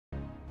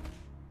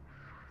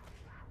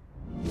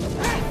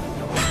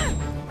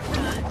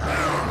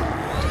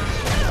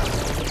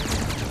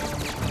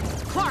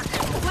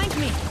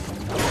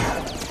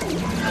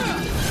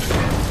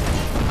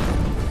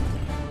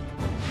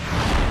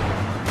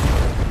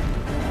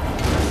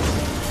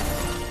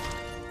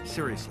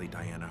Seriously,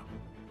 Diana.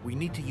 We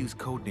need to use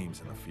code names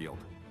in the field.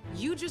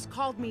 You just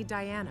called me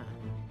Diana.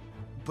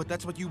 But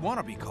that's what you want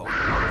to be called.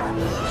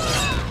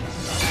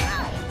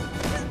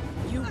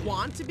 You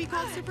want to be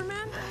called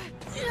Superman?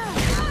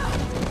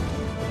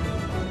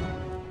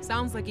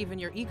 Sounds like even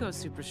your ego's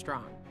super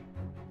strong.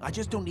 I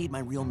just don't need my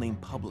real name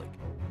public.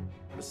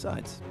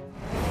 Besides,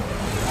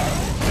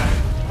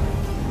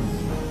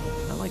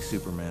 I like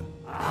Superman.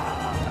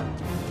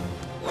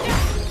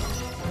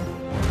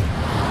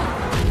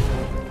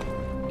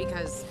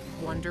 Because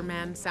Wonder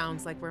Man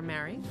sounds like we're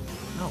married?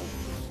 No.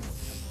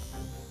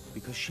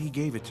 Because she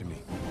gave it to me.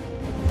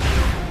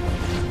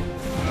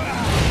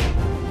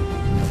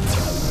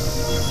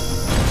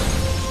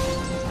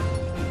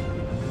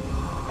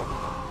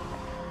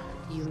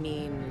 You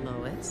mean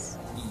Lois?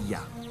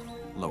 Yeah,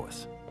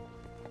 Lois.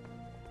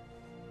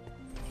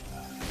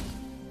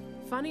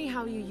 Funny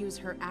how you use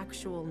her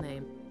actual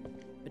name,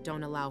 but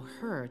don't allow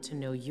her to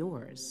know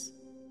yours.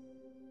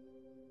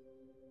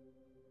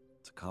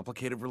 It's a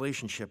complicated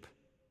relationship.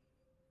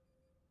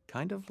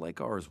 Kind of like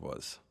ours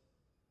was.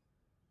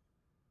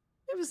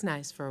 It was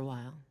nice for a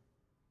while.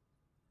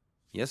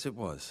 Yes, it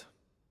was.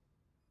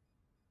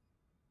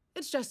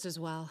 It's just as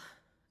well.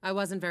 I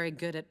wasn't very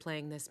good at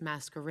playing this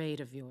masquerade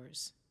of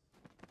yours.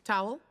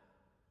 Towel?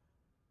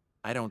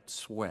 I don't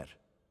sweat.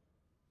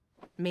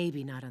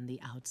 Maybe not on the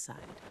outside.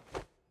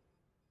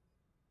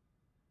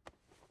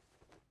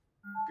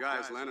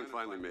 Guys, Lanter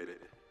finally made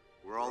it.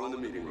 We're all in the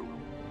meeting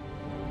room.